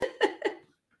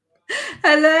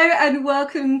Hello and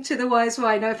welcome to the Wise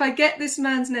Why. Now, if I get this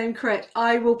man's name correct,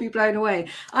 I will be blown away.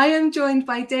 I am joined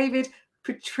by David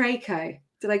Patraiko.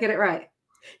 Did I get it right?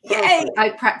 Yay! Perfect. I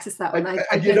practiced that one. I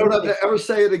And you don't have genuinely to ever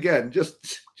say it again.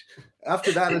 Just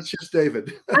after that, it's just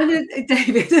David. I met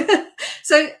David.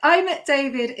 So I met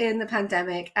David in the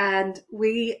pandemic, and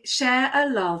we share a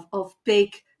love of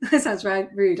big. That sounds right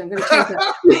rude. I'm going to change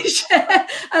that. We share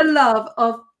a love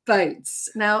of boats.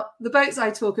 Now, the boats I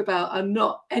talk about are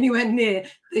not anywhere near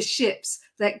the ships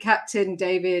that Captain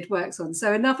David works on.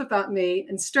 So enough about me,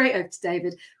 and straight over to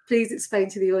David. Please explain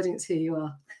to the audience who you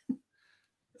are.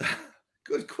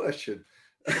 Good question.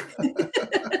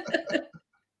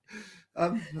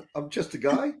 I'm just a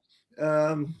guy.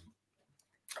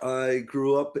 I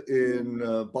grew up in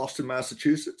Boston,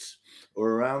 Massachusetts,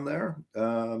 or around there.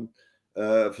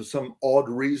 For some odd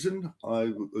reason,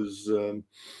 I was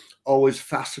always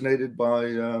fascinated by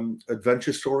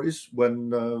adventure stories.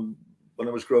 When I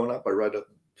was growing up, I read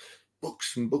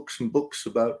books and books and books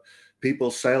about people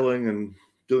sailing and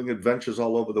doing adventures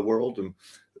all over the world. And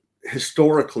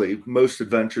historically, most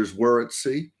adventures were at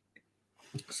sea.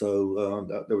 So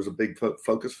there was a big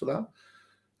focus for that.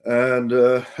 And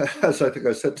as I think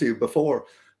I said to you before,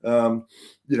 I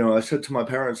said to my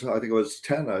parents, I think I was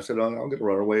 10, I said, I'm going to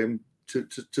run away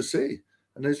to sea.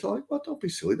 And they're like, well, don't be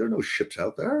silly. There are no ships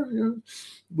out there.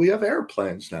 We have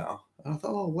airplanes now. And I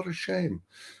thought, oh, what a shame.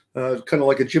 Kind of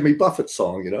like a Jimmy Buffett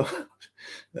song,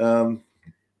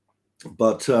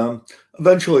 But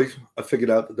eventually I figured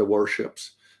out that there were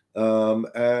ships.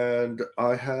 And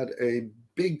I had a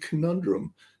big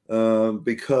conundrum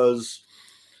because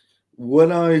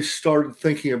when I started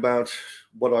thinking about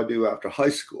what I do after high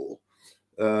school,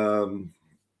 I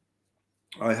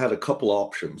had a couple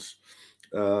options.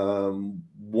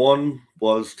 One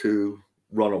was to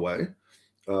run away,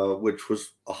 which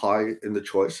was a high in the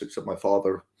choice, except my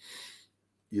father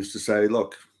used to say,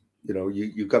 look,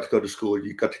 you've got to go to school,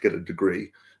 you've got to get a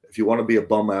degree. If you want to be a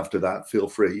bum after that, feel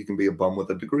free. You can be a bum with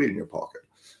a degree in your pocket.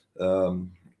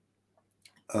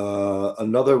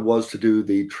 Another was to do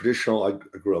the traditional. I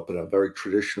grew up in a very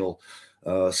traditional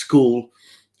school,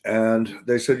 and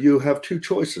they said you have two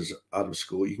choices out of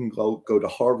school. You can go to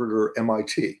Harvard or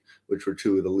MIT, which were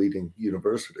two of the leading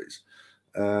universities,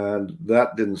 and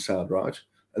that didn't sound right.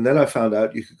 And then I found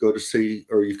out you could go to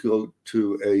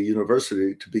a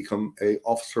university to become an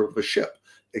officer of a ship,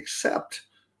 except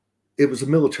it was a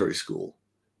military school,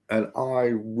 and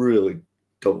I really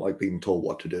don't like being told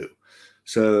what to do.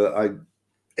 So I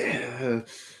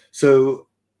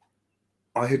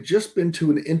had just been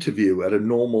to an interview at a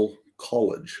normal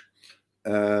college,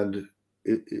 and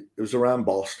it was around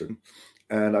Boston,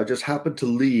 and I just happened to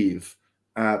leave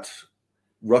at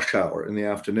rush hour in the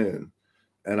afternoon,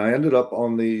 and I ended up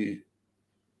on the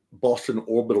Boston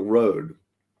Orbital Road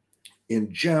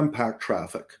in jam-packed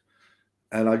traffic,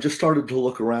 and I just started to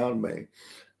look around me,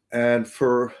 and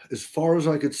for as far as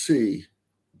I could see,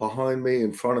 behind me,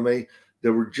 in front of me,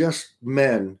 there were just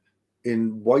men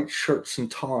in white shirts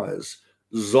and ties,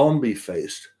 zombie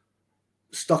faced,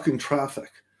 stuck in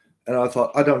traffic. And I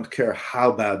thought, I don't care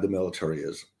how bad the military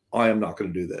is. I am not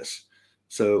going to do this.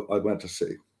 So I went to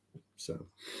sea. So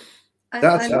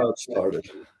that's how it started.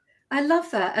 I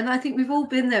love that. And I think we've all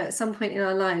been there at some point in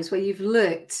our lives where you've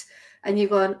looked and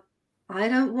you've gone, I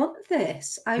don't want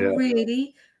this. I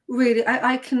really,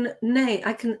 I can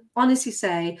honestly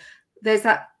say there's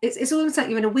that. It's almost like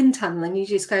you're in a wind tunnel and you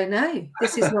just go, no,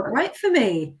 this is not right for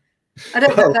me. I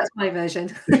don't know. That's my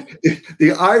version.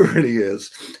 The irony is,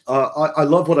 I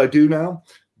love what I do now,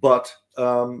 but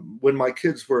when my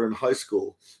kids were in high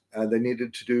school and they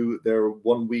needed to do their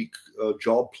 1 week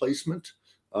job placement,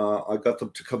 I got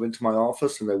them to come into my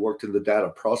office, and they worked in the data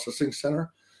processing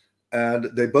center.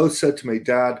 And they both said to me,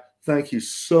 Dad, thank you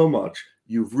so much.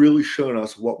 You've really shown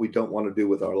us what we don't want to do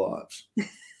with our lives.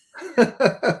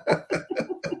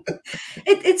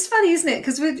 It's funny, isn't it?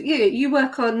 Because with you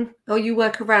work on, or you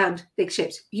work around big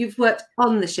ships. You've worked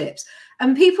on the ships,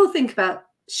 and people think about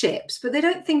ships, but they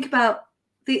don't think about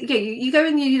you go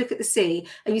and you look at the sea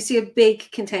and you see a big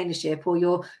container ship, or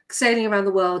you're sailing around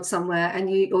the world somewhere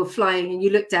or flying, and you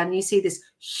look down and you see this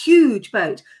huge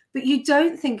boat, but you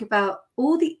don't think about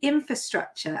all the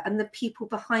infrastructure and the people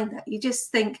behind that. You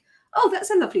just think, oh,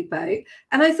 that's a lovely boat.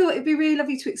 And I thought it'd be really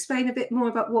lovely to explain a bit more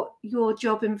about what your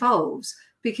job involves,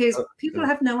 because people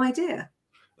have no idea.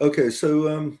 Okay,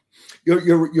 so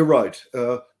you're right.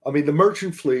 I mean, the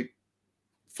merchant fleet,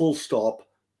 full stop,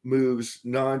 moves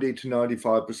 90 to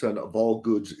 95% of all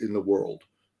goods in the world,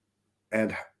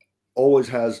 and always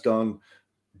has done.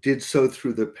 Did so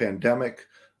through the pandemic.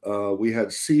 We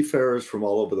had seafarers from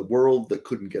all over the world that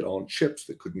couldn't get on ships,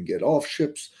 that couldn't get off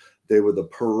ships. They were the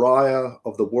pariah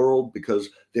of the world because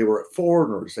they were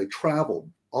foreigners. They traveled.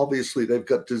 Obviously, they've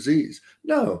got disease.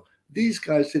 No, these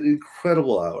guys did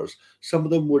incredible hours. Some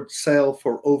of them would sail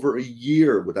for over a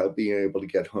year without being able to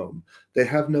get home. They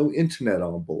have no internet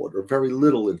on board, or very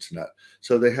little internet,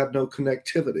 so they have no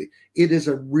connectivity. It is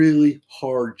a really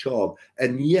hard job,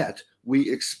 and yet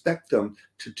we expect them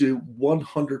to do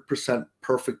 100%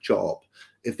 perfect job.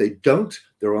 If they don't,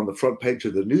 they're on the front page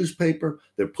of the newspaper.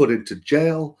 They're put into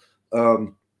jail.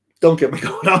 Don't get me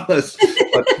going on this,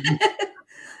 but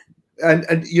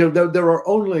and you know there are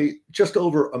only just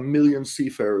over 1 million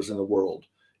seafarers in the world.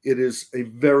 It is a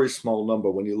very small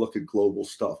number when you look at global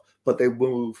stuff, but they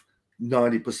move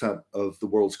 90% of the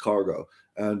world's cargo.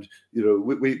 And you know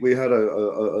we had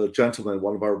a gentleman,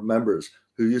 one of our members,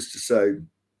 who used to say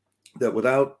that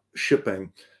without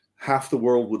shipping, half the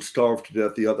world would starve to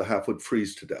death, the other half would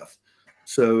freeze to death.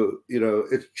 So you know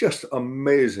it's just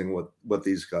amazing what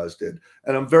these guys did,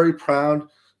 and I'm very proud.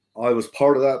 I was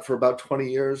part of that for about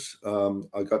 20 years.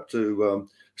 I got to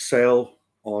sail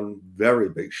on very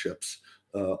big ships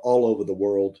all over the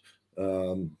world.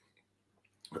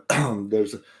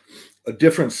 There's a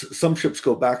difference. Some ships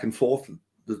go back and forth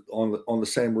on the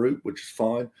same route, which is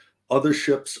fine. Other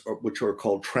ships, which are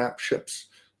called tramp ships,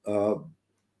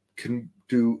 can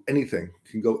do anything,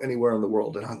 can go anywhere in the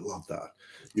world, and I love that.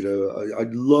 You know, I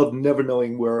love never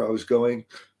knowing where I was going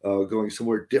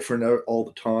somewhere different all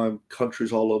the time,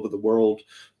 countries all over the world,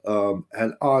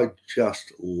 and I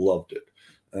just loved it.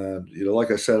 And you know,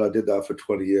 like I said, I did that for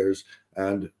 20 years,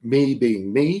 and me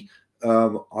being me,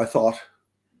 I thought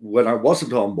when I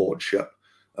wasn't on board ship.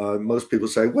 Most people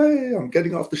say, "Way, I'm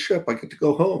getting off the ship. I get to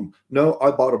go home." No,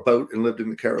 I bought a boat and lived in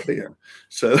the Caribbean.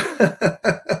 So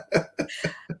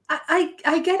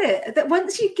I get it. That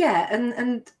once you get,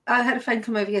 and I had a friend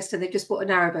come over yesterday. They just bought a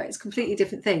narrowboat. It's a completely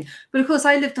different thing. But of course,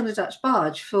 I lived on a Dutch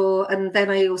barge and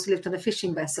then I also lived on a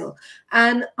fishing vessel,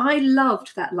 and I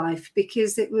loved that life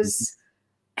because it was.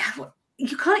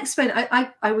 You can't explain it.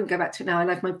 I wouldn't go back to it now. I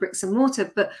like my bricks and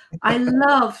mortar, but I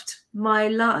loved my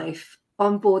life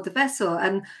on board the vessel,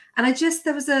 and I just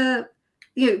there was a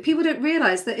people don't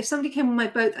realize that if somebody came on my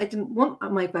boat I didn't want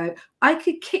on my boat, I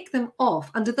could kick them off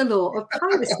under the law of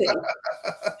piracy.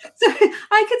 So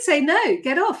I could say, no,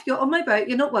 get off, you're on my boat,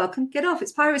 you're not welcome, get off,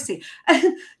 it's piracy.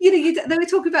 And they were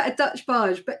talking about a Dutch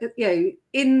barge, but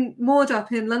in moored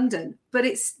up in London, but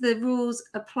it's the rules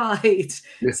applied.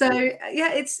 yeah. So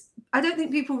I don't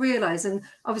think people realize, and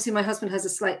obviously my husband has a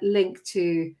slight link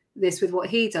to this with what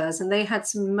he does, and they had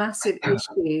some massive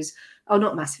issues. Oh,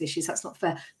 not massive issues, that's not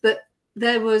fair, but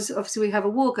there was obviously we have a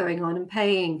war going on, and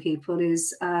paying people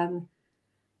is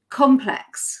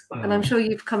complex, and I'm sure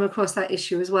you've come across that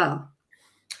issue as well.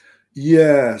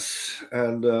 Yes,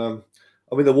 and I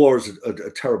mean the war is a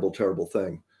terrible, terrible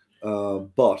thing,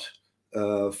 but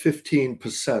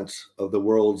 15% of the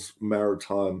world's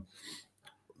mariners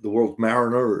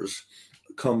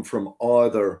come from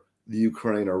either the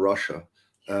Ukraine or Russia.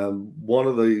 One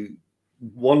of the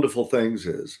wonderful things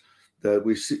is that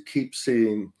we keep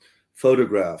seeing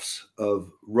photographs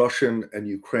of Russian and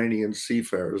Ukrainian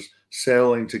seafarers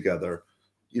sailing together,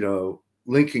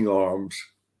 linking arms,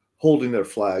 holding their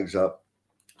flags up,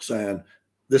 saying,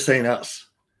 "This ain't us.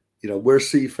 We're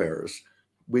seafarers.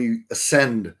 We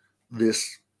ascend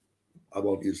this." I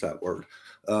won't use that word,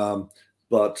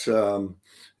 but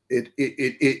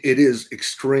it is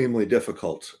extremely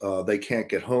difficult. They can't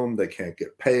get home. They can't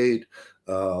get paid.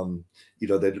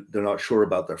 They're not sure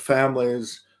about their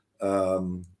families.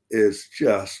 It's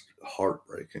just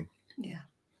heartbreaking. Yeah,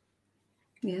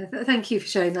 thank you for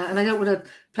sharing that. And I don't want to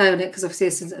play on it because obviously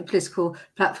this isn't a political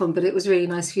platform, but it was really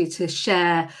nice for you to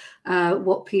share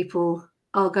what people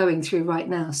are going through right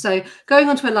now. So going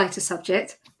on to a lighter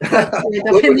subject.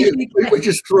 We're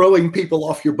just throwing people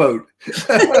off your boat.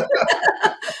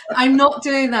 I'm not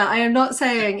doing that. I am not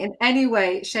saying in any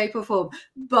way, shape or form,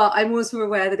 but I'm also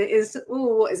aware that it is,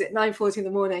 9:40 in the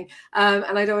morning. And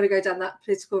I don't want to go down that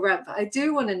political rant, but I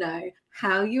do want to know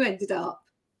how you ended up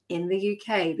in the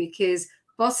UK, because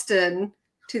Boston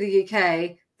to the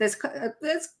UK, there's quite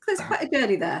a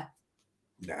journey there.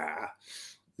 Nah,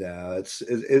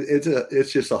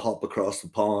 it's just a hop across the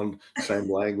pond,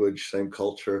 same language, same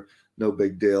culture, no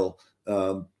big deal.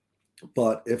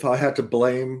 But if I had to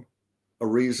blame a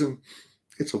reason,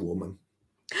 it's a woman.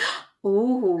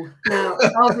 Oh, now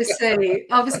obviously,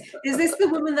 is this the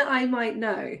woman that I might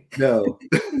know? No.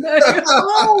 No.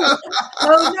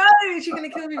 Oh no, she's going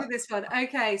to kill me with this one.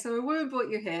 Okay, so a woman brought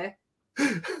you here.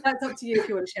 That's up to you if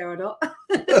you want to share or not.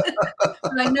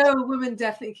 But I know a woman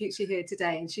definitely keeps you here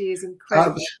today, and she is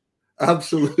incredible.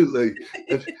 Absolutely.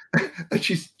 And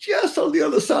she's just on the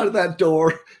other side of that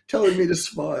door telling me to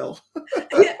smile.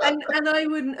 Yeah, and I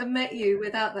wouldn't have met you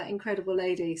without that incredible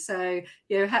lady. So,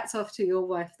 hats off to your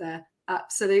wife there.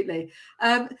 Absolutely.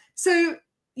 So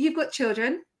you've got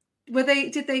children. Were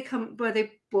they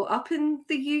brought up in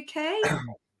the UK?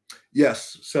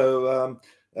 Yes. So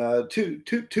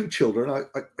two children.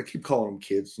 I keep calling them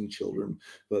kids and children,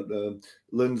 but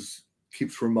Lynn's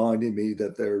keeps reminding me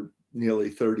that they're nearly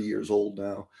 30 years old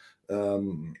now.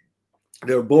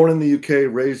 They were born in the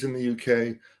UK, raised in the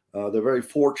UK. They're very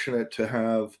fortunate to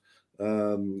have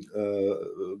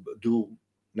dual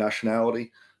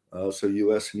nationality, so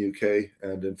US and UK.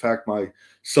 And in fact, my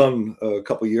son a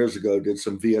couple of years ago did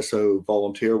some VSO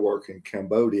volunteer work in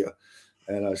Cambodia.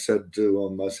 And I said to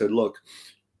him, I said, look,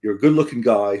 you're a good looking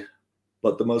guy,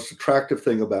 but the most attractive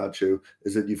thing about you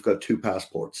is that you've got two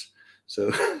passports.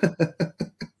 So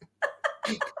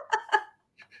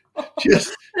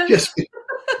just, and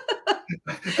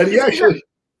he actually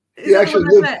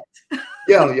lived.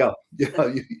 Yeah.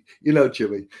 You know,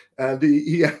 Jimmy, and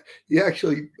he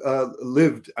actually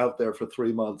lived out there for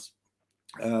 3 months,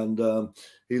 and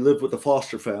he lived with a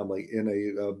foster family in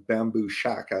a bamboo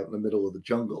shack out in the middle of the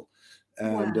jungle,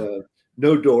 and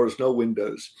no doors, no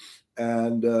windows,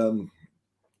 and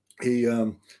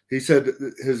he said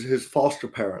his foster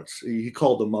parents, he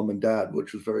called them mom and dad,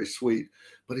 which was very sweet,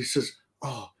 but he says,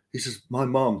 my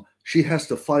mom, she has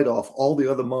to fight off all the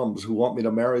other moms who want me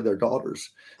to marry their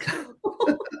daughters.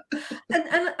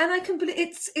 and I can believe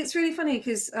it's really funny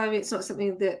because it's not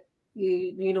something that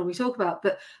you normally talk about,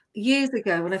 but years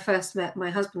ago when I first met my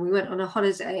husband, we went on a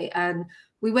holiday and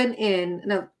we went in.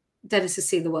 Now Dennis has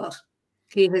seen the world.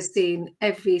 He has seen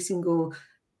every single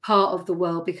part of the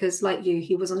world because, like you,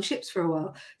 he was on ships for a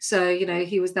while. So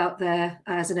he was out there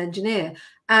as an engineer,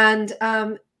 and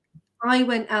I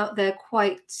went out there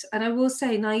quite, and I will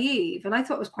say, naive, and I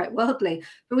thought it was quite worldly.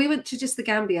 But we went to just the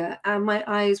Gambia, and my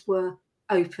eyes were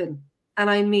open, and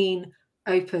I mean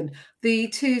open. The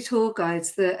two tour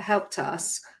guides that helped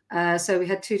us, so we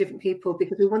had two different people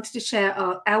because we wanted to share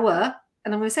our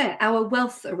and I'm going to say it, our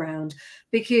wealth around,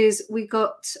 because we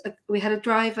had a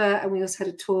driver and we also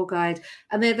had a tour guide,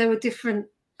 and there were different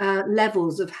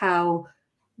levels of how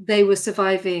they were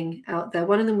surviving out there.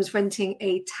 One of them was renting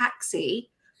a taxi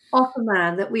off a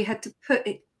man that we had to put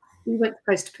it. We weren't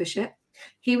supposed to push it.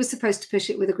 He was supposed to push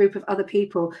it with a group of other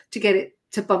people to get it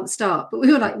to bump start. But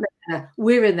we were like, no,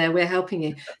 we're in there, we're helping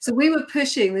you. So we were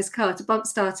pushing this car to bump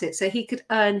start it so he could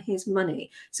earn his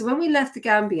money. So when we left the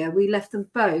Gambia, we left them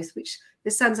both, which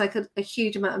this sounds like a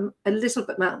huge amount, a little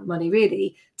bit amount of money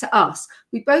really to us.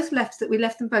 We left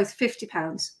them both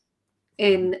 £50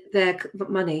 in their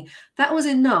money. That was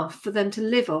enough for them to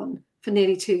live on for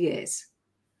nearly 2 years.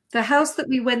 The house that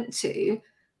we went to,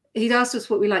 he'd asked us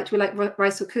what we liked. We liked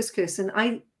rice or couscous. And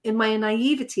I, in my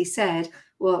naivety, said,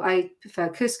 well, I prefer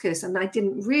couscous. And I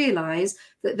didn't realize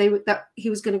that he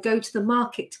was going to go to the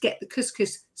market to get the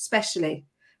couscous specially.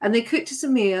 And they cooked us a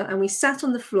meal and we sat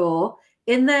on the floor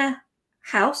in their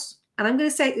house. And I'm going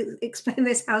to explain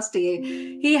this house to you.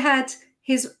 He had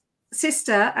his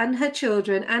sister and her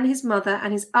children and his mother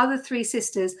and his other 3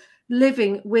 sisters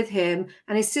living with him.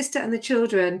 And his sister and the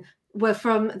children were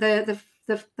from the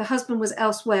husband was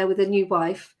elsewhere with a new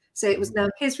wife, so it was now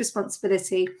his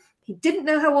responsibility. He didn't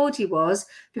know how old he was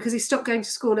because he stopped going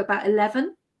to school at about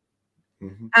 11.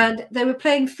 And they were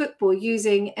playing football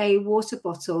using a water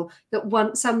bottle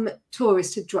that some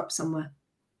tourist had dropped somewhere.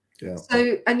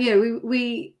 So, and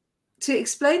we to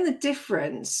explain the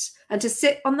difference and to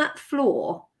sit on that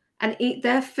floor and eat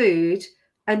their food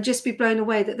and just be blown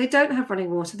away that they don't have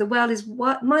running water. The well is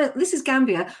this is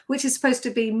Gambia, which is supposed to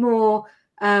be more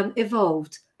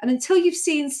evolved. And until you've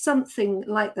seen something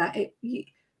like that,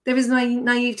 there is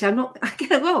naivety. I'm on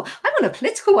a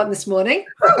political one this morning.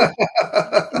 But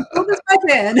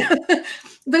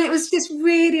it was just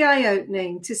really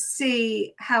eye-opening to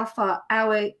see how far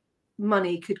our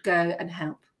money could go and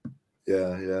help.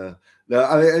 Yeah. Now,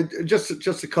 I mean, just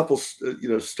a couple,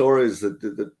 stories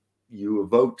that you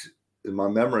evoked in my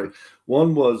memory.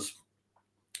 One was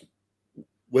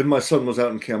when my son was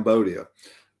out in Cambodia.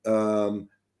 I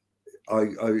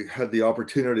had the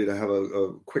opportunity to have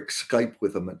a quick Skype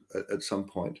with him at some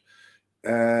point,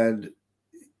 and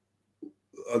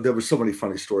there were so many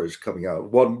funny stories coming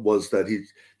out. One was that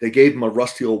they gave him a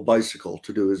rusty old bicycle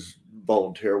to do his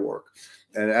volunteer work,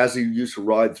 and as he used to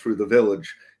ride through the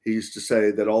village, he used to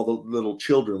say that all the little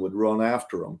children would run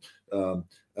after him,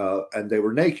 and they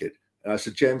were naked. And I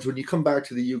said, James, when you come back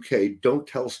to the UK, don't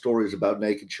tell stories about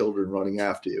naked children running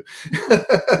after you.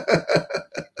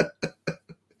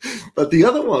 But the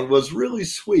other one was really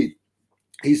sweet.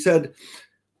 he said,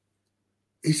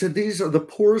 these are the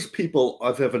poorest people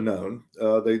I've ever known.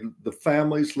 The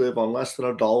families live on less than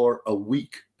 $1 a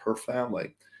week per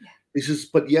family. Yeah. He says,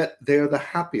 but yet they're the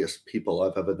happiest people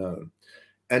I've ever known.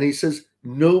 And he says,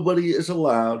 nobody is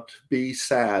allowed to be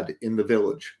sad in the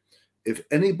village. If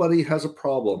anybody has a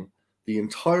problem, the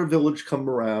entire village come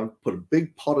around, put a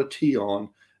big pot of tea on,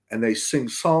 and they sing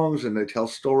songs and they tell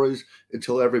stories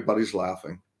until everybody's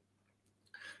laughing.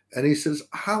 And he says,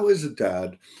 how is it,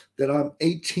 Dad, that I'm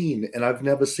 18 and I've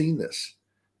never seen this?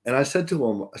 And I said to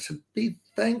him, I said, be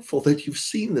thankful that you've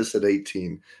seen this at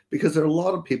 18, because there are a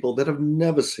lot of people that have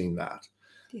never seen that.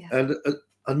 Yeah. And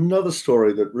another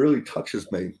story that really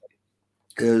touches me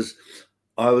is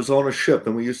I was on a ship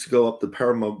and we used to go up the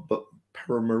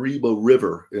Paramaribo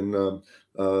River in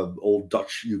old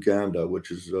Dutch Uganda,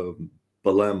 which is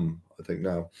Belém, I think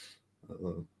now.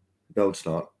 No, it's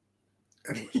not.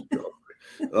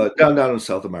 Down in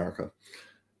South America.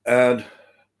 And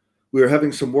we were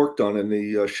having some work done in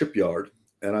the shipyard,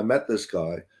 and I met this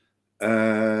guy,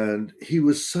 and he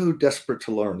was so desperate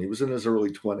to learn. He was in his early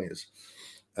 20s.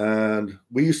 And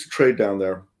we used to trade down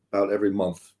there about every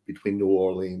month between New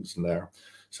Orleans and there.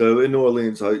 So in New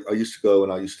Orleans, I used to go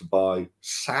and I used to buy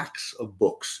sacks of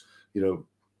books,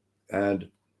 and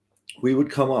we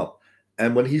would come up.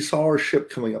 And when he saw our ship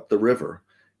coming up the river,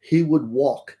 he would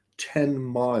walk 10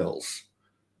 miles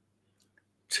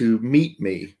to meet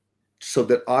me so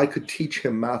that I could teach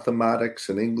him mathematics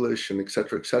and English and et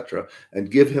cetera, and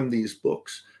give him these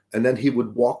books. And then he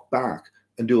would walk back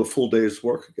and do a full day's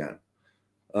work again.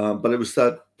 But it was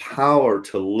that power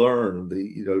to learn.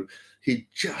 He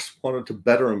just wanted to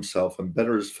better himself and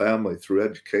better his family through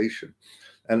education.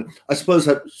 And I suppose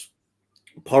that's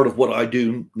part of what I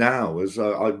do now is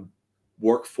I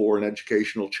work for an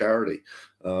educational charity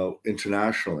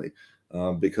internationally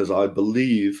because I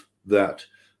believe that,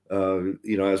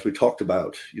 as we talked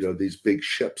about, these big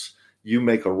ships, you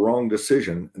make a wrong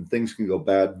decision and things can go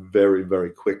bad very,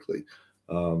 very quickly.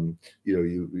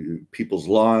 People's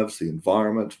lives, the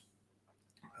environment.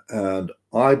 And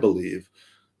I believe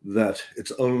that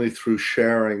it's only through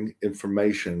sharing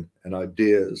information and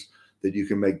ideas that you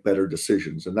can make better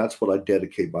decisions. And that's what I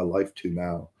dedicate my life to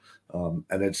now.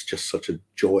 And it's just such a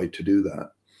joy to do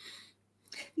that.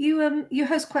 You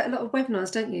host quite a lot of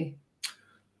webinars, don't you?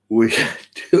 We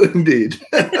do indeed.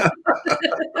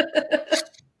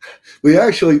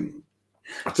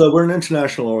 So we're an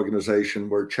international organization.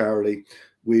 We're a charity.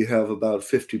 We have about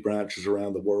 50 branches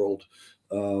around the world.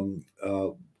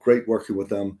 Great working with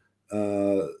them.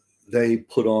 They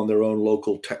put on their own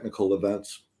local technical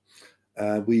events.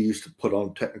 And we used to put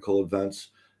on technical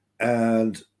events.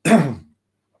 And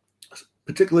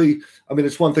particularly,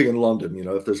 it's one thing in London,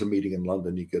 if there's a meeting in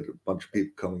London, you get a bunch of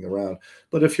people coming around.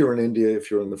 But if you're in India,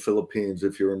 if you're in the Philippines,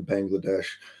 if you're in Bangladesh,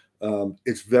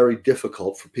 it's very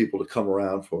difficult for people to come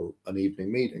around for an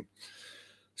evening meeting.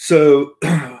 So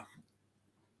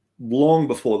long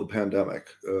before the pandemic,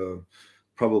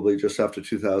 probably just after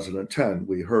 2010,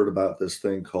 we heard about this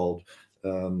thing called,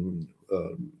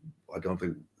 I don't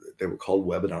think they were called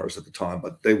webinars at the time,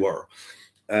 but they were.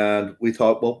 And we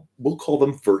thought, well, we'll call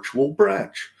them virtual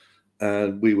branch.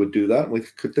 And we would do that. And we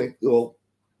could think, well,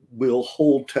 we'll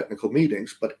hold technical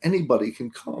meetings, but anybody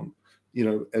can come.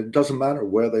 It doesn't matter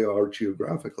where they are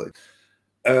geographically.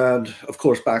 And of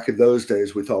course, back in those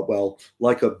days, we thought, well,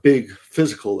 like a big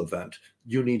physical event,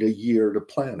 you need a year to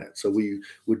plan it. So we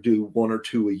would do 1 or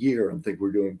 2 a year and think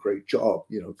we're doing a great job,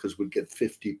 because we'd get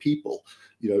 50 people,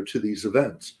 to these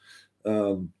events.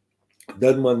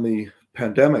 Then when the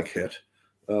pandemic hit,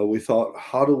 we thought,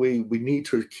 we need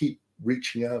to keep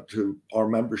reaching out to our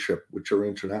membership, which are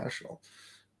international.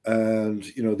 And,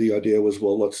 the idea was,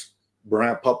 well, let's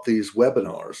ramp up these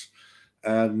webinars.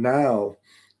 And now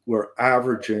we're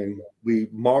we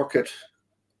market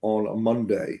on a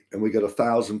Monday and we get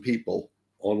 1,000 people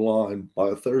online by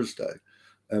a Thursday.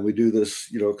 And we do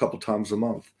this, a couple times a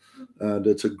month. And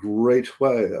it's a great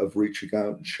way of reaching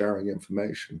out and sharing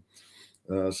information.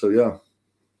 So, yeah.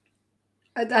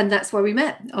 And that's where we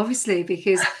met, obviously,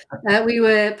 because we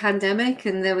were pandemic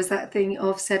and there was that thing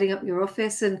of setting up your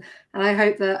office. And I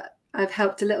hope that I've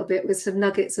helped a little bit with some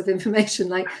nuggets of information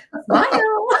like smile.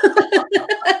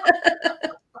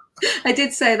 I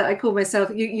did say that I call myself,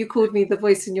 you called me the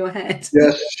voice in your head.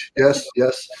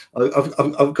 Yes.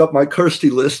 I've got my Kirsty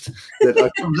list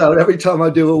that comes out every time I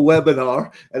do a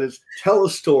webinar, and it's tell a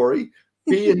story,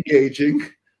 be engaging,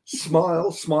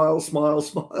 smile.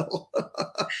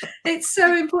 It's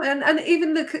so important. And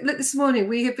even look this morning,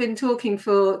 we have been talking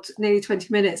for nearly 20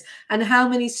 minutes. And how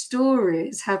many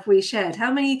stories have we shared?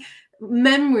 How many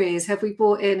memories have we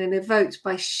brought in and evoked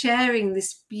by sharing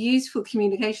this beautiful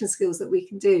communication skills that we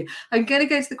can do? I'm going to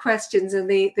go to the questions and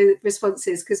the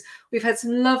responses, because we've had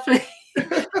some lovely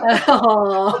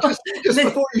just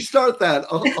before you start that,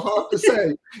 I'll have to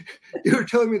say, you were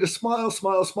telling me to smile,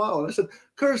 smile, smile. And I said,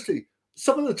 Kirsty,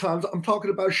 some of the times I'm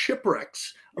talking about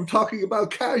shipwrecks. I'm talking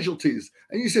about casualties.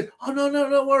 And you said, oh,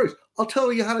 no worries. I'll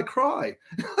tell you how to cry.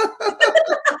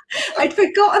 I'd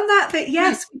forgotten that, but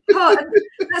yes, we can't.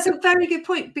 That's a very good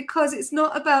point, because it's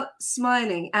not about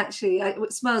smiling. Actually,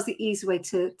 smile's the easy way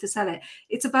to sell it.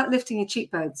 It's about lifting your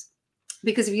cheekbones.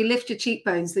 Because if you lift your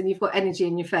cheekbones, then you've got energy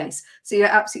in your face. So you're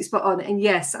absolutely spot on. And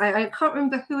yes, I can't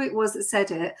remember who it was that said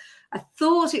it. I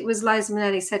thought it was Liza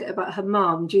Minnelli said it about her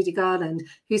mom, Judy Garland,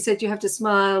 who said you have to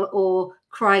smile or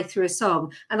cry through a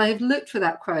song. And I have looked for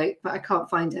that quote, but I can't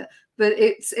find it. But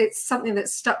it's something that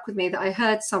stuck with me, that I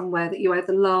heard somewhere, that you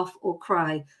either laugh or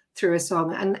cry through a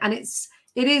song. And it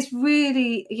is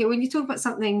really, when you talk about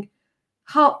something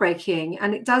heartbreaking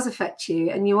and it does affect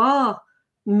you and you are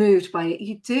moved by it,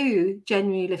 you do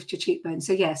genuinely lift your cheekbones.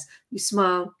 So yes, you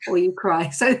smile or you cry.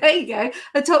 So there you go,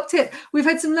 a top tip. We've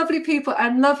had some lovely people.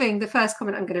 I'm loving the first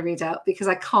comment I'm going to read out, because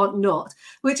I can't not,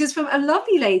 which is from a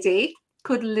lovely lady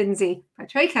called Lindsay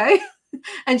Patraiko.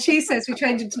 And she says, we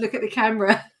trained him to look at the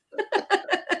camera.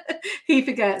 He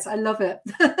forgets. I love it.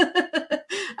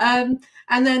 And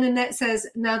then Annette says,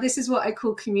 now this is what I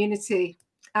call community.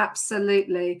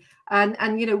 Absolutely. And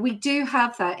we do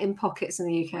have that in pockets in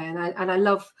the UK, and I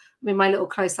love, in my little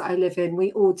close that I live in,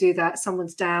 we all do that.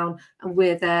 Someone's down and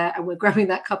we're there and we're grabbing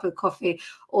that cup of coffee,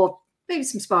 or maybe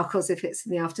some sparkles if it's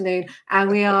in the afternoon, and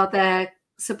we are there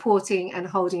supporting and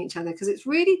holding each other, because it's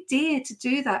really dear to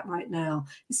do that right now,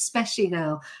 especially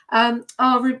now.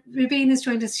 Rubina has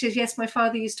joined us. She says, yes, my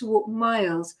father used to walk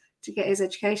miles to get his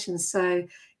education. So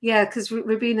yeah, because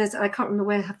Rubina's, I can't remember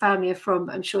where her family are from,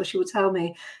 but I'm sure she will tell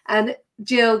me. And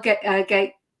Jill Gate,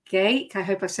 I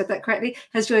hope I've said that correctly,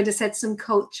 has joined us, said some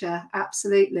culture.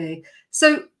 Absolutely.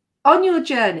 So on your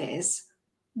journeys,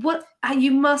 what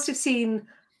you must have seen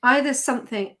either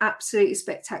something absolutely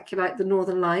spectacular like the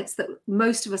Northern Lights that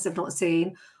most of us have not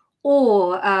seen,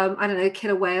 or I don't know,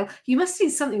 killer whale. You must have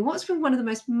seen something. What's been one of the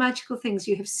most magical things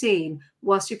you have seen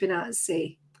whilst you've been out at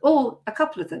sea, or a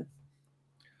couple of them?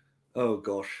 Oh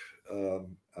gosh,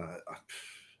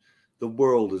 the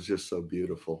world is just so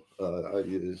beautiful.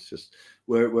 It's just,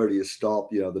 where do you stop?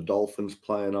 The dolphins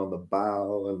playing on the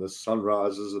bow, and the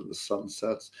sunrises and the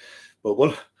sunsets. But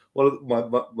one of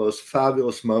my most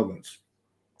fabulous moments,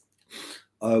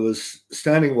 I was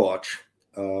standing watch,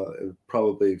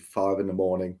 probably 5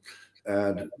 a.m,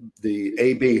 and the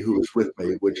AB who was with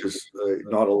me, which is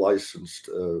not a licensed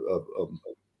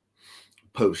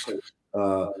post,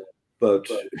 but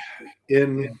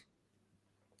in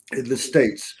the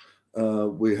States,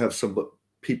 we have some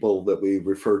people that we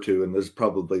refer to, and this is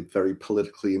probably very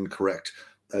politically incorrect,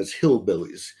 as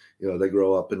hillbillies. They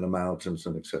grow up in the mountains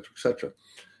and et cetera, et cetera.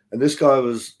 And this guy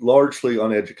was largely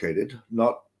uneducated,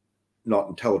 not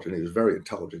intelligent. He was very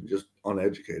intelligent, just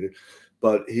uneducated.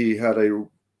 But he had a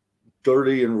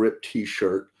dirty and ripped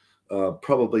T-shirt,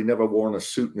 probably never worn a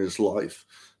suit in his life.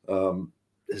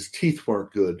 His teeth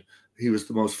weren't good. He was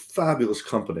the most fabulous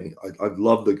company. I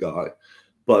loved the guy.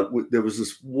 But there was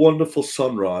this wonderful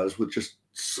sunrise with just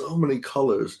so many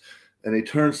colors. And he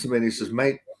turns to me and he says,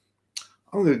 mate,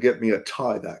 I'm going to get me a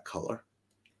tie that color.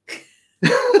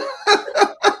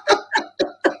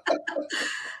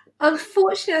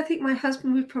 Unfortunately, I think my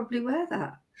husband would probably wear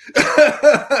that.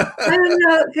 I don't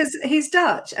know, because he's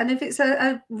Dutch, and if it's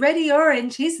a reddy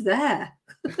orange, he's there.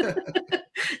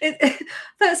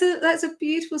 That's a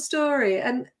beautiful story.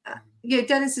 And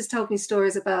Dennis has told me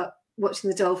stories about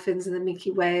watching the dolphins and the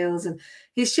minke whales, and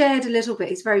he's shared a little bit.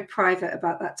 He's very private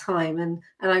about that time, and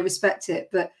I respect it,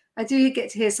 but I do get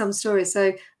to hear some stories.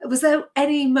 So was there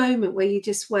any moment where you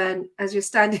just went, as you're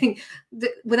standing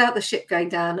without the ship going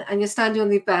down and you're standing on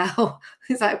the bow,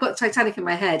 it's like I've got Titanic in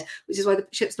my head, which is why the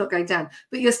ship's not going down,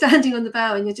 but you're standing on the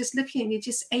bow and you're just looking and you're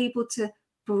just able to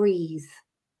breathe,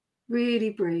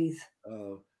 really breathe?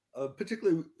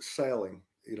 Particularly sailing,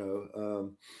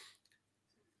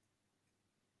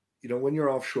 when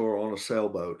you're offshore on a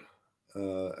sailboat,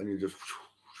 and you're just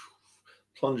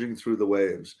plunging through the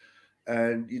waves,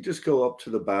 and you just go up to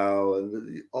the bow,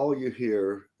 and all you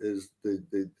hear is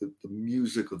the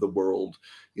music of the world,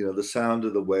 the sound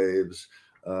of the waves.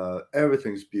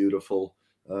 Everything's beautiful.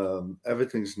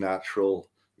 Everything's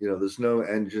natural. There's no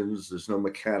engines, there's no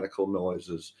mechanical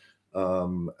noises,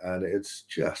 and it's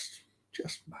just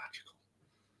magical.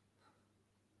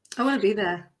 I want to be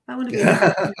there. I want to be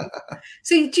there.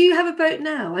 So do you have a boat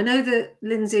now? I know that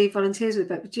Lindsay volunteers with a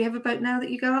boat, but do you have a boat now that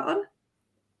you go out on?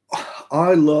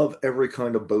 I love every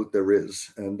kind of boat there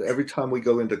is. And every time we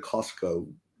go into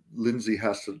Costco, Lindsay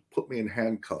has to put me in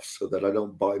handcuffs so that I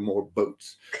don't buy more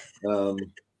boats.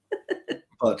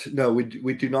 But no, we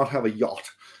do not have a yacht.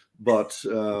 But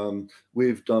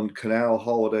we've done canal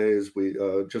holidays. We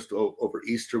just over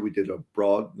Easter we did a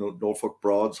Norfolk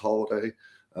Broads holiday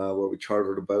where we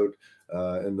chartered a boat.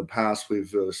 In the past,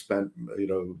 we've spent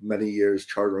many years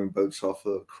chartering boats off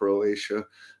of Croatia,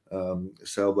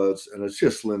 sailboats, and it's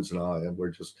just Linz and I, and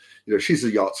we're just she's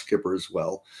a yacht skipper as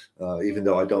well, even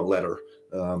though I don't let her.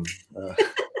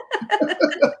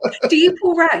 Do you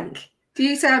pull rank? Do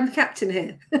you say I'm the captain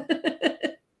here?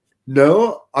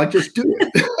 No, I just do it.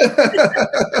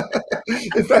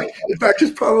 in fact,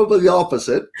 it's probably the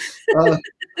opposite.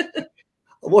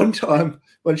 One time,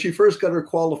 when she first got her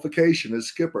qualification as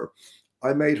skipper,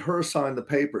 I made her sign the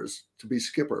papers to be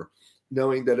skipper,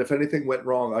 knowing that if anything went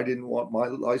wrong, I didn't want my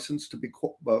license to be.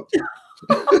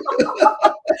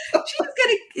 She's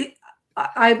getting.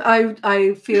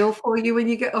 I feel for you when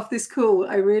you get off this call.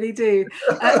 I really do.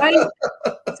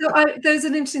 There's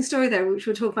an interesting story there, which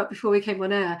we'll talk about before we came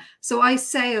on air. So I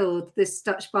sailed this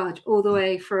Dutch barge all the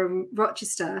way from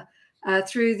Rochester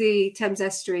through the Thames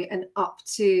Estuary and up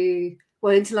to,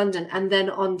 into London and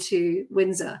then on to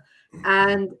Windsor.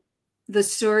 And the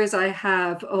stories I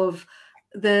have of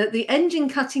the engine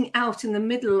cutting out in the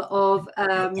middle of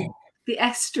the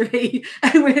estuary,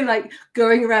 and we're like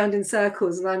going around in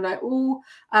circles, and I'm like,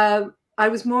 I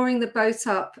was mooring the boat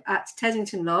up at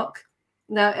Teddington Lock.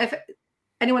 Now, if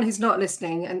anyone who's not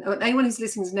listening, and anyone who's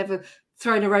listening has never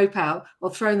thrown a rope out or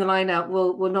thrown the line out,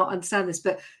 will not understand this.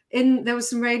 But there was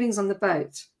some railings on the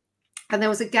boat, and there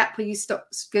was a gap where you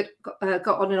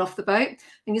got on and off the boat,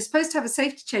 and you're supposed to have a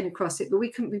safety chain across it, but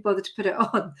we couldn't be bothered to put it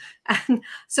on. And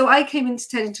so I came into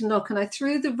Teddington Lock and I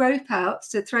threw the rope out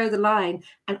to throw the line,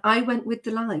 and I went with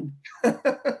the line.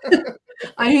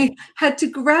 I had to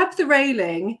grab the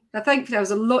railing. Now, thankfully, I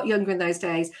was a lot younger in those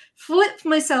days, flipped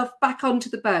myself back onto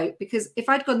the boat, because if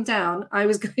I'd gone down, I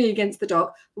was going against the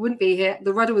dock. I wouldn't be here.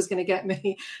 The rudder was going to get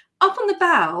me. Up on the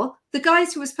bow, the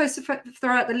guys who were supposed to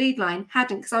throw out the lead line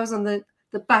hadn't, because I was on the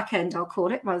back end, I'll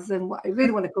call it, rather than what I really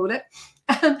want to call it.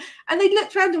 And they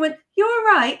looked around and went, "You're all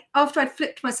right," after I'd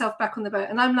flipped myself back on the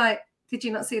boat. And I'm like, "Did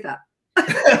you not see that?"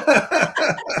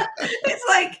 It's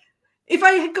like, if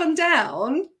I had gone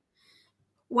down,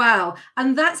 wow.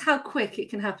 And that's how quick it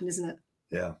can happen, isn't it?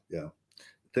 Yeah.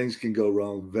 Things can go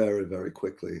wrong very, very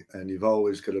quickly. And you've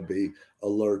always got to be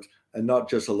alert, and not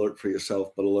just alert for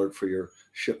yourself, but alert for your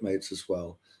shipmates as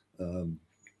well.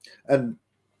 And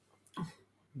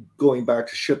going back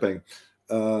to shipping,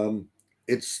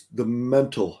 it's the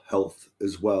mental health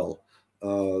as well.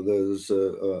 There's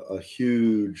a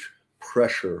huge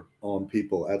pressure on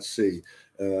people at sea.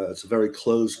 It's a very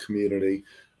closed community.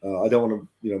 I don't want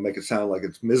to, make it sound like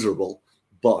it's miserable,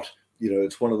 but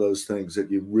it's one of those things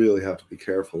that you really have to be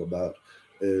careful about.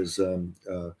 Is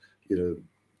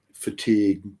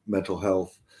fatigue, mental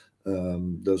health.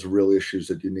 Those are real issues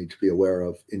that you need to be aware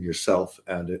of in yourself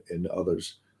and in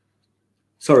others.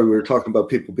 Sorry, we were talking about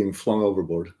people being flung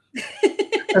overboard.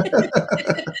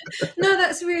 No,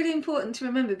 that's really important to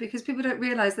remember, because people don't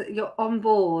realize that you're on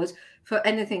board for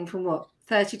anything from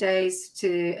 30 days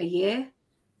to a year.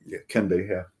 Yeah, it can be,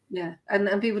 yeah. Yeah,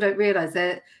 and people don't realize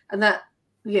that, and that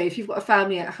if you've got a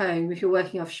family at home, if you're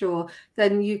working offshore,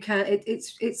 then you can.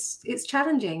 It's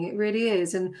challenging. It really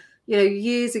is. And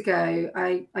years ago,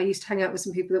 I used to hang out with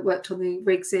some people that worked on the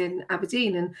rigs in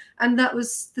Aberdeen, and that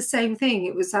was the same thing.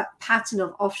 It was that pattern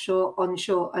of offshore,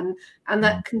 onshore, and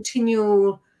that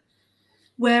continual.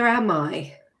 Where am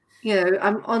I?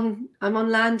 I'm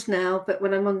on land now, but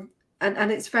when I'm on,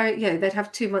 and it's very they'd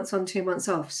have 2 months on, 2 months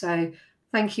off. So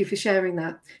thank you for sharing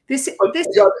that.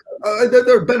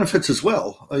 There are benefits as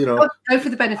well. Go for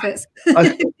the benefits.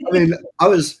 I mean, I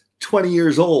was 20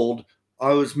 years old.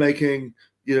 I was making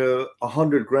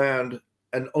 $100,000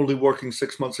 and only working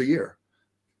 6 months a year.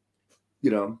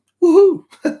 Woohoo!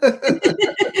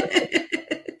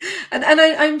 And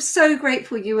I'm so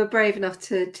grateful you were brave enough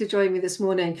to join me this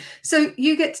morning. So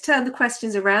you get to turn the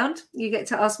questions around. You get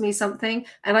to ask me something,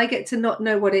 and I get to not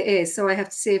know what it is. So I have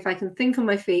to see if I can think on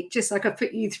my feet, just like I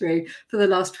put you through for the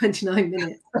last 29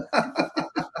 minutes.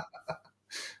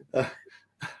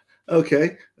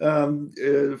 Okay.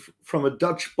 From a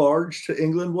Dutch barge to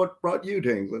England, what brought you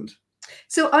to England?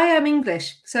 So I am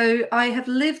English. So I have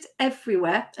lived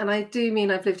everywhere, and I do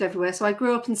mean I've lived everywhere. So I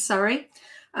grew up in Surrey.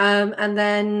 And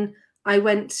then I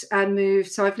went and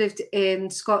moved. So I've lived in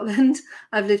Scotland.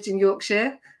 I've lived in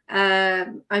Yorkshire.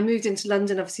 I moved into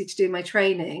London, obviously, to do my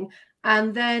training.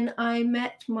 And then I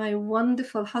met my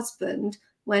wonderful husband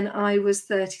when I was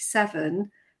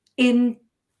 37 in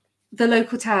the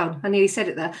local town. I nearly said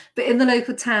it there, but in the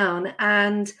local town,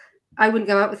 and I wouldn't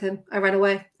go out with him. I ran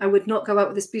away. I would not go out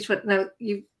with this beautiful. Now,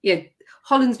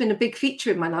 Holland's been a big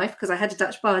feature in my life because I had a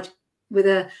Dutch barge with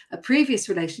a previous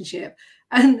relationship,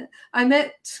 and I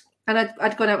met. And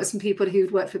I'd gone out with some people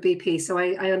who'd worked for BP, so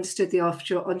I understood the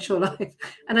onshore life.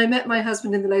 And I met my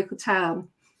husband in the local town,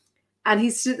 and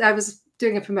I was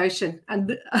doing a promotion,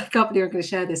 and I can't believe I'm going to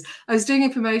share this. I was doing a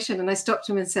promotion, and I stopped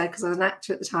him and said, because I was an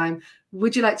actor at the time,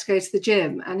 would you like to go to the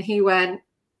gym? And he went,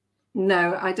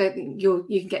 no, I don't think you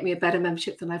can get me a better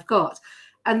membership than I've got.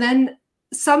 And then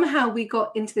somehow we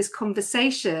got into this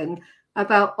conversation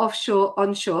about offshore,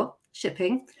 onshore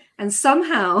shipping. And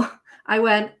somehow I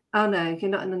went, oh no, you're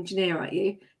not an engineer, are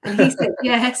you? And he said,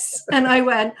 yes. And I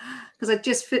went, because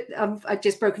I'd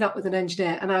just broken up with an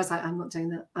engineer. And I was like, I'm not doing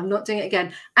that. I'm not doing it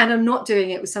again. And I'm not doing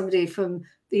it with somebody from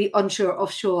the onshore,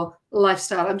 offshore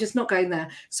lifestyle. I'm just not going there.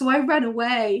 So I ran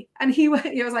away, and he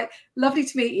was like, lovely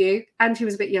to meet you. And he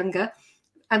was a bit younger.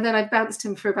 And then I bounced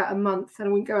him for about a month, and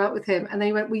I wouldn't go out with him. And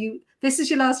they went, this is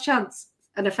your last chance.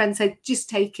 And a friend said, just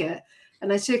take it.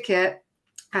 And I took it,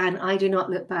 and I do not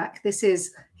look back.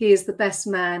 He is the best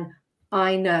man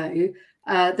I know.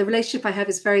 The relationship I have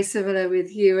is very similar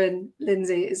with you and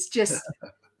Lindsay. It's just,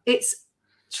 it's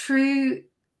true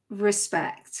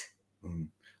respect.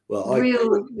 Well, real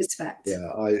respect.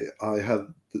 Yeah, I have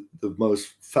the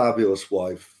most fabulous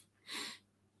wife,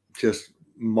 just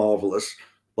marvelous.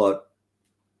 But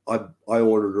I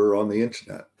ordered her on the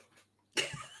internet.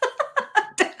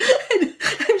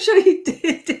 I'm sure you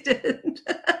didn't.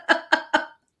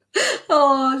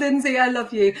 Oh, Lindsay, I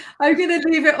love you. I'm going to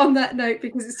leave it on that note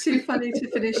because it's too funny to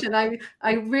finish. And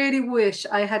I really wish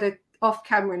I had a off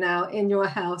camera now in your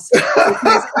house.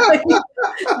 Because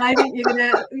I think you're going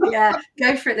to,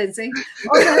 go for it, Lindsay.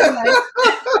 Anyway,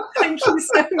 thank you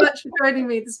so much for joining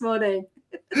me this morning.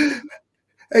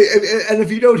 Hey, and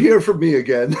if you don't hear from me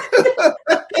again.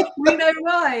 We know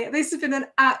why. This has been an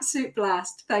absolute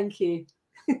blast. Thank you.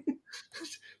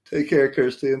 Take care,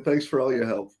 Kirsty, and thanks for all your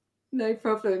help. No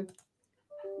problem.